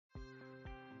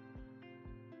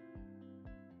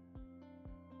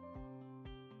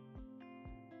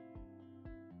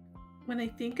When I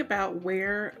think about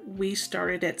where we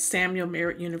started at Samuel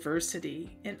Merritt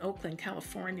University in Oakland,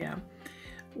 California,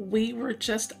 we were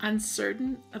just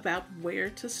uncertain about where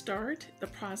to start the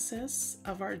process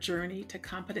of our journey to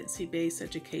competency-based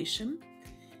education.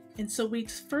 And so we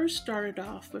first started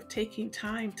off with taking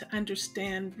time to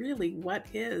understand really what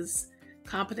is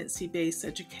competency-based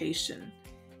education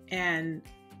and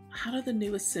how do the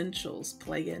new essentials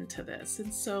play into this.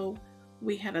 And so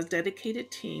we had a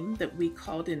dedicated team that we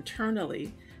called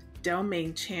internally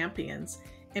domain champions,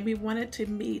 and we wanted to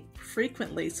meet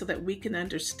frequently so that we can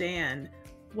understand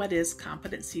what is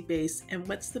competency-based and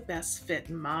what's the best fit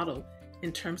and model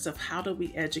in terms of how do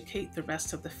we educate the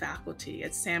rest of the faculty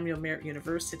at Samuel Merritt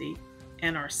University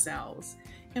and ourselves.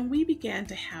 And we began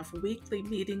to have weekly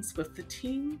meetings with the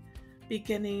team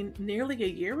beginning nearly a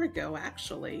year ago,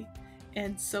 actually.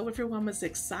 And so everyone was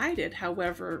excited.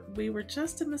 However, we were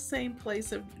just in the same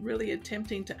place of really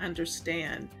attempting to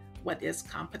understand what is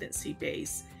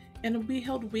competency-based. And we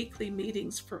held weekly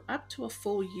meetings for up to a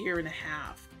full year and a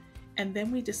half. And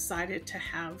then we decided to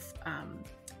have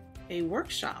a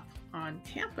workshop on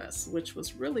campus, which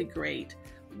was really great,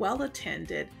 well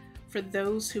attended. For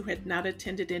those who had not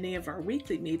attended any of our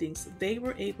weekly meetings, they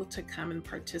were able to come and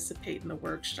participate in the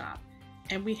workshop.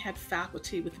 And we had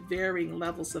faculty with varying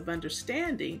levels of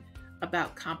understanding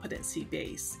about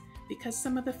competency-based because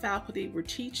some of the faculty were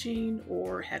teaching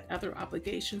or had other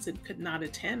obligations and could not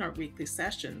attend our weekly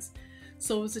sessions.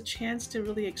 So it was a chance to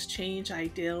really exchange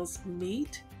ideas,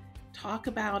 meet, talk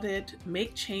about it,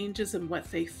 make changes in what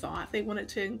they thought they wanted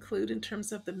to include in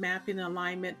terms of the mapping and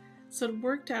alignment. So it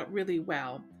worked out really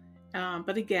well.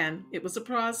 But again, it was a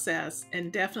process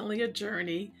and definitely a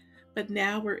journey. But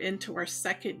now we're into our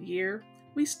second year.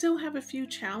 We still have a few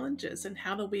challenges in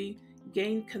how do we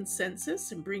gain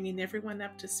consensus and bringing everyone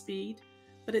up to speed.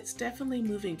 But it's definitely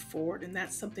moving forward, and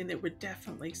that's something that we're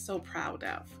definitely so proud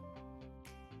of.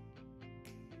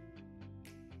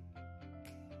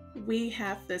 We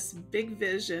have this big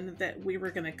vision that we were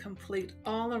going to complete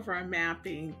all of our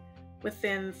mapping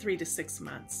within 3 to 6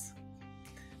 months.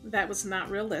 That was not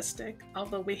realistic,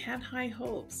 although we had high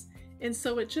hopes. And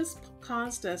so it just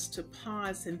caused us to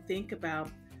pause and think about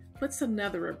what's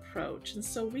another approach. And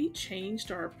so we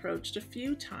changed our approach a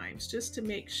few times just to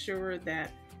make sure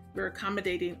that we're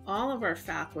accommodating all of our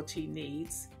faculty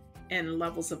needs and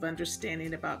levels of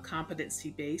understanding about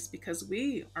competency-based because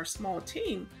we, our small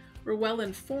team, were well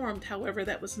informed. However,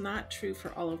 that was not true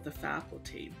for all of the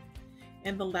faculty.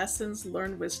 And the lessons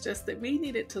learned was just that we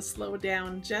needed to slow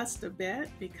down just a bit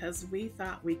because we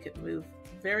thought we could move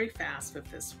very fast with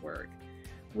this work.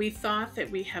 We thought that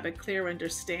we had a clear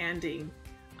understanding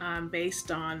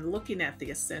based on looking at the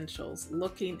essentials,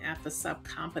 looking at the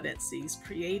sub-competencies,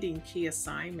 creating key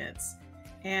assignments.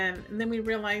 And then we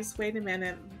realized, wait a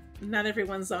minute, not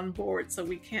everyone's on board, so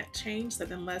we can't change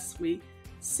that unless we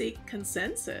seek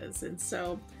consensus. And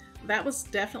so that was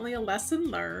definitely a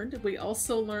lesson learned. We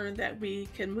also learned that we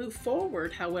can move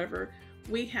forward. However,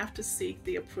 we have to seek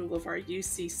the approval of our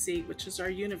UCC, which is our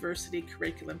University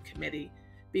Curriculum Committee,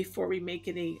 before we make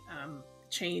any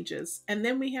changes. And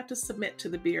then we have to submit to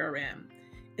the BRM.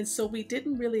 And so we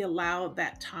didn't really allow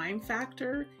that time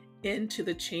factor into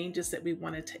the changes that we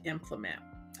wanted to implement.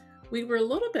 We were a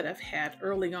little bit ahead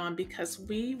early on because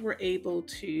we were able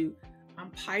to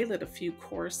pilot a few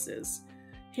courses,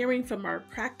 hearing from our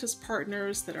practice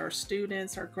partners that our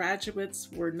students, our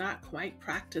graduates were not quite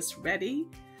practice ready,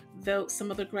 though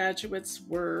some of the graduates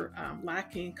were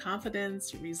lacking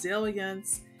confidence,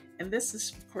 resilience, and this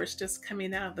is of course just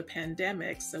coming out of the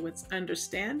pandemic, so it's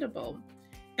understandable.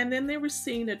 And then they were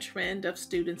seeing a trend of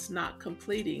students not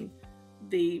completing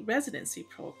the residency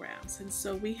programs, and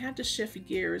so we had to shift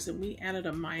gears and we added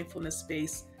a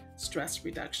mindfulness-based stress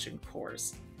reduction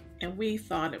course. And we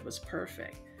thought it was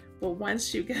perfect. But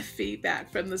once you get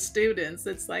feedback from the students,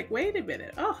 it's like, wait a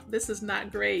minute, oh, this is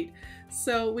not great.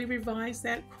 So we revised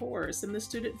that course, and the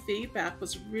student feedback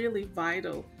was really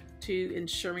vital to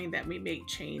ensuring that we make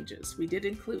changes. We did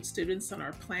include students on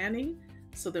our planning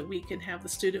so that we can have the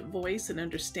student voice and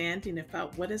understanding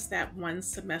about what is that one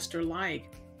semester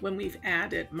like when we've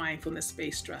added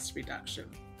mindfulness-based stress reduction.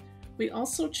 We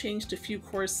also changed a few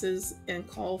courses and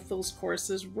called those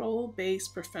courses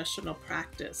role-based professional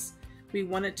practice. We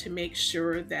wanted to make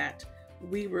sure that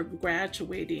we were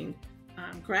graduating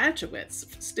graduates,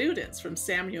 students from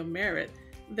Samuel Merritt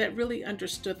that really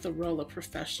understood the role of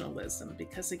professionalism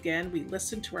because again, we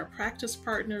listened to our practice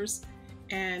partners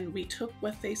and we took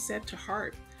what they said to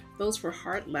heart. Those were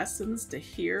hard lessons to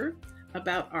hear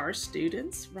about our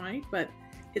students, right? But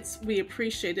we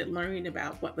appreciated learning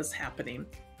about what was happening.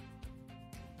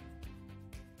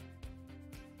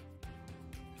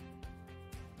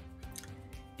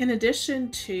 In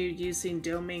addition to using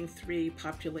Domain 3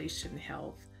 population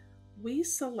health, we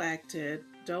selected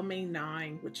Domain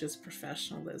 9, which is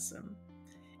professionalism.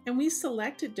 And we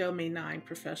selected Domain 9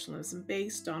 professionalism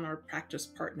based on our practice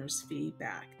partners'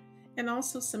 feedback and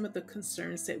also some of the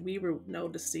concerns that we were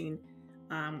noticing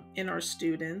in our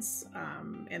students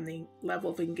and the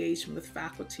level of engagement with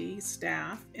faculty,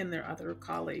 staff, and their other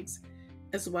colleagues,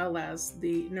 as well as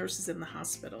the nurses in the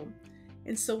hospital.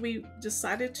 And so we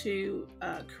decided to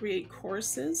create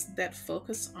courses that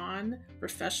focus on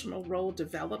professional role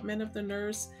development of the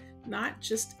nurse, not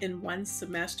just in one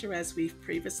semester as we've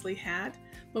previously had,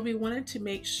 but we wanted to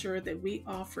make sure that we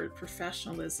offered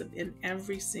professionalism in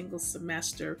every single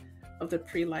semester of the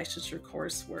pre-licensure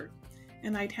coursework.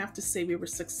 And I'd have to say we were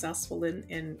successful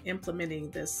in implementing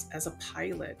this as a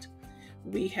pilot.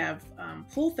 We have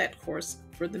pulled that course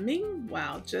for the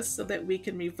meanwhile, just so that we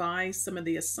can revise some of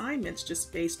the assignments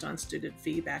just based on student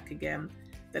feedback again,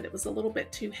 that it was a little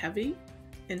bit too heavy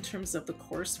in terms of the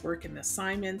coursework and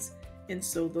assignments. And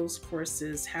so those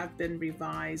courses have been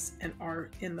revised and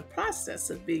are in the process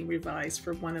of being revised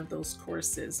for one of those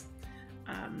courses.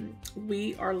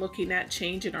 We are looking at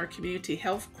changing our community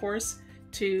health course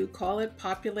to call it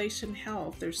population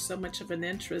health. There's so much of an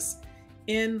interest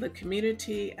in the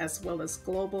community as well as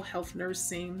global health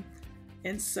nursing.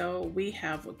 And so we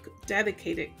have a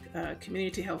dedicated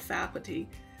community health faculty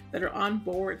that are on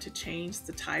board to change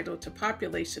the title to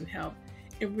population health.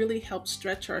 It really helps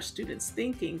stretch our students'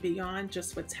 thinking beyond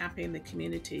just what's happening in the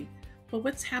community, but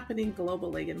what's happening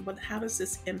globally and how does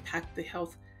this impact the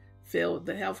health field,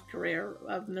 the health career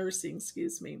of nursing,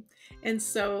 And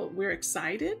so we're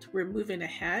excited, we're moving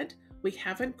ahead. We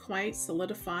haven't quite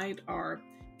solidified our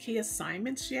key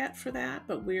assignments yet for that,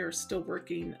 but we're still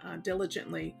working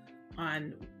diligently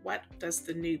on what does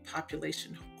the new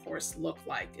population course look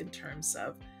like in terms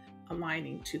of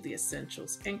aligning to the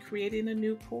essentials and creating a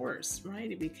new course,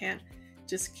 right? We can't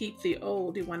just keep the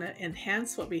old. We want to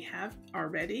enhance what we have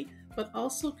already, but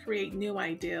also create new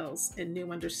ideals and new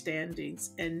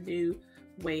understandings and new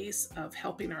ways of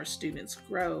helping our students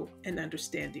grow in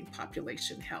understanding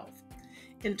population health.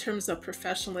 In terms of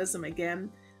professionalism,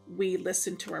 again, we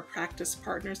listen to our practice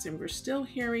partners and we're still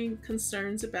hearing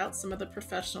concerns about some of the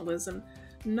professionalism,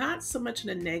 not so much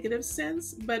in a negative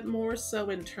sense, but more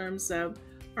so in terms of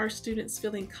our students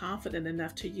feeling confident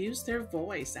enough to use their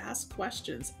voice, ask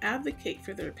questions, advocate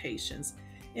for their patients.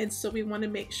 And so we want to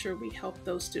make sure we help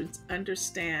those students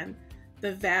understand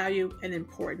the value and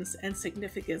importance and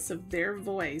significance of their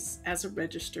voice as a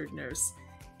registered nurse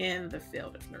in the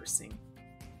field of nursing.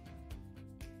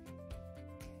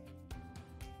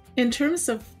 In terms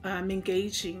of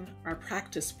engaging our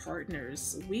practice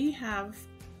partners, we have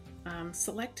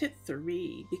selected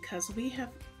 3 because we have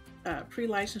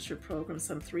pre-licensure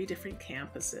programs on 3 different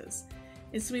campuses.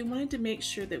 And so we wanted to make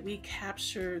sure that we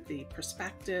capture the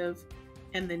perspective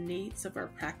and the needs of our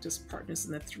practice partners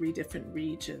in the 3 different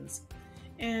regions.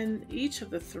 And each of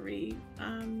the 3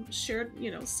 shared,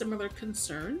 similar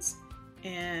concerns,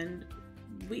 and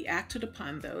we acted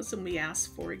upon those and we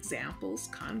asked for examples,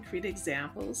 concrete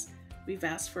examples. We've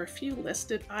asked for a few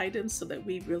listed items so that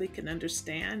we really can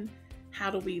understand how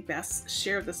do we best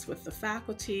share this with the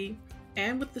faculty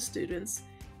and with the students,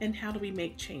 and how do we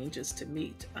make changes to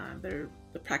meet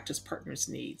the practice partners'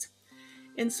 needs.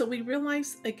 And so we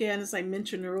realized, again, as I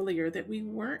mentioned earlier, that we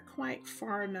weren't quite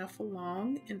far enough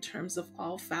along in terms of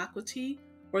all faculty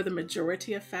or the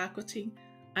majority of faculty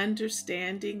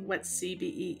understanding what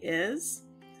CBE is.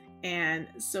 And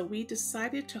so we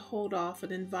decided to hold off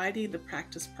on inviting the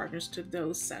practice partners to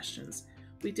those sessions.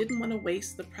 We didn't want to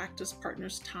waste the practice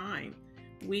partners' time.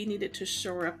 We needed to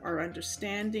shore up our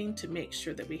understanding to make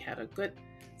sure that we had a good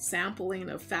sampling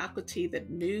of faculty that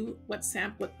knew what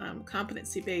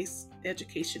competency-based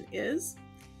education is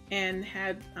and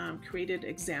had created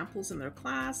examples in their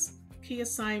class, key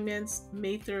assignments,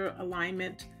 made their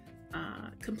alignment,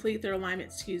 complete their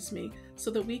alignment,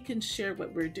 so that we can share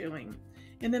what we're doing.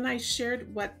 And then I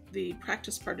shared what the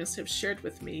practice partners have shared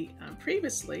with me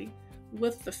previously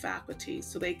with the faculty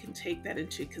so they can take that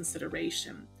into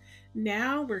consideration.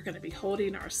 Now we're going to be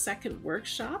holding our second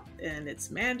workshop, and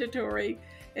it's mandatory.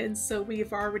 And so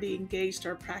we've already engaged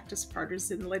our practice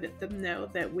partners and let them know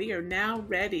that we are now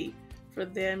ready for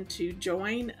them to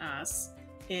join us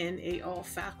in a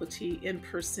all-faculty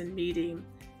in-person meeting.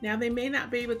 Now they may not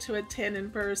be able to attend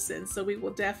in person, so we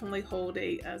will definitely hold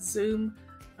a Zoom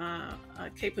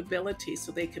capability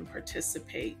so they can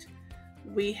participate.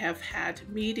 We have had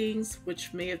meetings,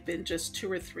 which may have been just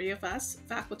 2 or 3 of us,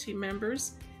 faculty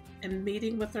members, and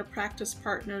meeting with our practice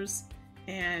partners.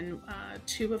 And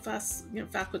two of us,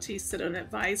 faculty, sit on an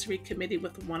advisory committee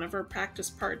with one of our practice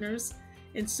partners.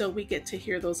 And so we get to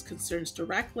hear those concerns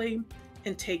directly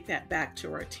and take that back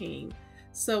to our team.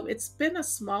 So it's been a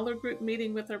smaller group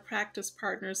meeting with our practice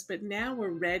partners, but now we're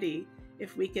ready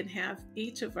if we can have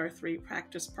each of our 3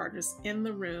 practice partners in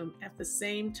the room at the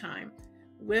same time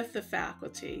with the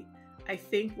faculty. I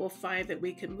think we'll find that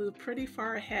we can move pretty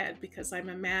far ahead, because I'm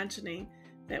imagining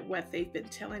that what they've been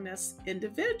telling us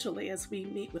individually as we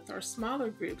meet with our smaller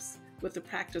groups with the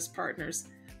practice partners,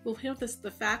 we'll hear this, the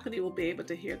faculty will be able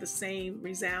to hear the same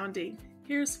resounding,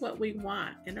 here's what we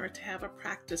want in order to have a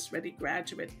practice-ready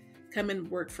graduate come and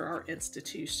work for our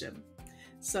institution.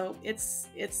 So it's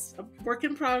a work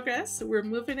in progress. So we're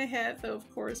moving ahead, though, of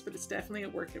course, but it's definitely a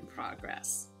work in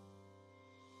progress.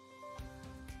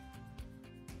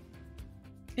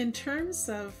 In terms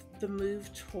of the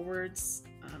move towards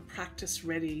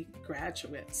practice-ready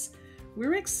graduates,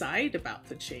 we're excited about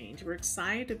the change. We're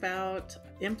excited about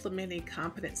implementing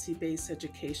competency-based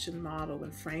education model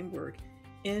and framework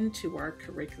into our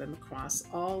curriculum across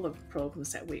all of the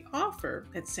programs that we offer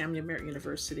at Samuel Merritt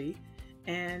University,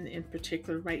 and in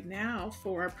particular right now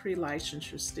for our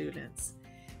pre-licensure students.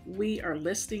 We are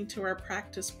listening to our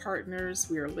practice partners,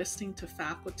 we are listening to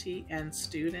faculty and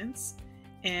students,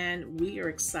 and we are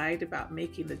excited about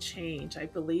making the change. I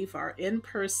believe our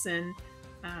in-person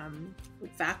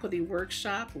faculty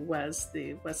workshop was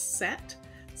set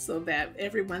so that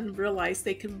everyone realized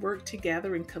they can work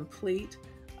together and complete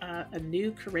a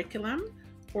new curriculum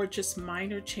or just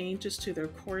minor changes to their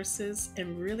courses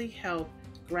and really help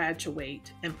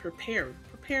graduate and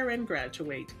prepare and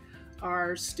graduate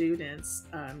our students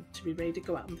to be ready to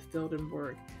go out in the field and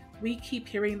work. We keep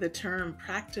hearing the term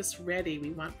practice ready. We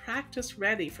want practice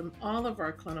ready from all of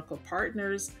our clinical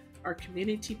partners, our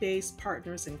community-based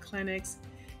partners and clinics.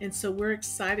 And so we're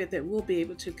excited that we'll be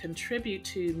able to contribute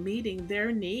to meeting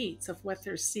their needs of what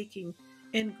they're seeking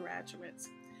in graduates.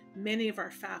 Many of our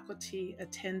faculty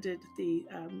attended the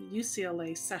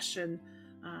UCLA session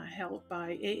held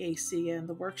by AACN,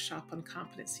 the workshop on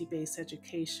competency-based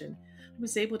education. I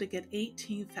was able to get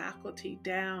 18 faculty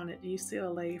down at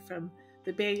UCLA from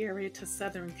the Bay Area to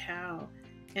Southern Cal,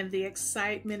 and the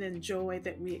excitement and joy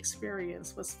that we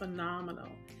experienced was phenomenal.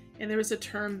 And there was a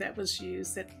term that was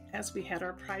used that as we had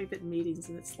our private meetings,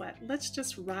 and it's like, let's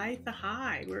just ride the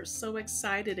high. We're so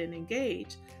excited and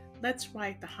engaged. Let's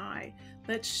ride the high.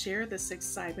 Let's share this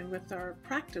excitement with our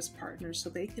practice partners so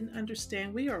they can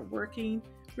understand we are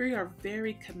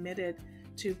very committed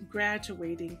to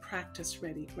graduating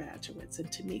practice-ready graduates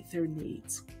and to meet their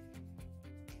needs.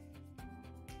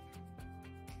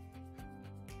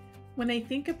 When I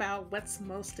think about what's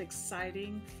most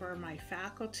exciting for my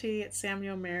faculty at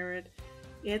Samuel Merritt,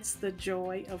 it's the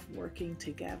joy of working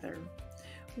together.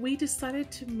 We decided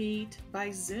to meet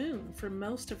by Zoom for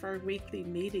most of our weekly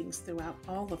meetings throughout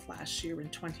all of last year in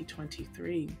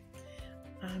 2023.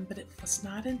 But it was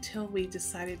not until we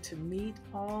decided to meet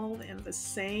all in the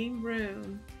same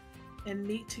room and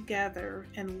meet together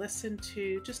and listen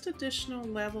to just additional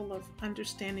level of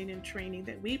understanding and training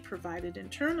that we provided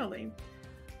internally,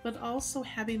 but also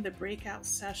having the breakout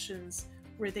sessions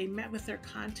where they met with their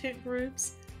content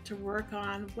groups to work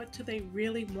on what do they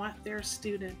really want their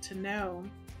student to know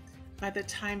by the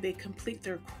time they complete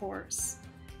their course.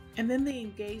 And then the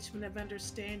engagement of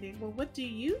understanding, well, what do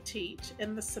you teach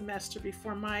in the semester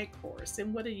before my course?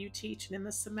 And what are you teaching in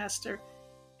the semester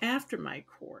after my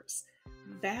course?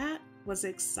 That was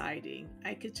exciting.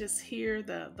 I could just hear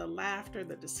the laughter,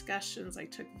 the discussions. I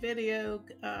took video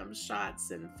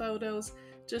shots and photos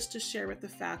just to share with the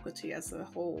faculty as a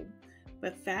whole.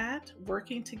 But that,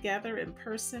 working together in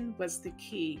person, was the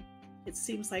key. It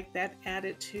seems like that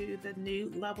added to the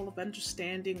new level of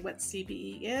understanding what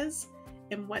CBE is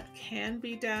and what can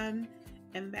be done,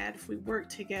 and that if we work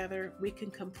together, we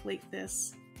can complete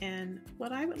this in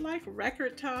what I would like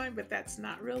record time, but that's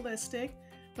not realistic.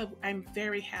 But I'm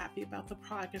very happy about the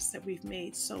progress that we've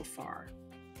made so far.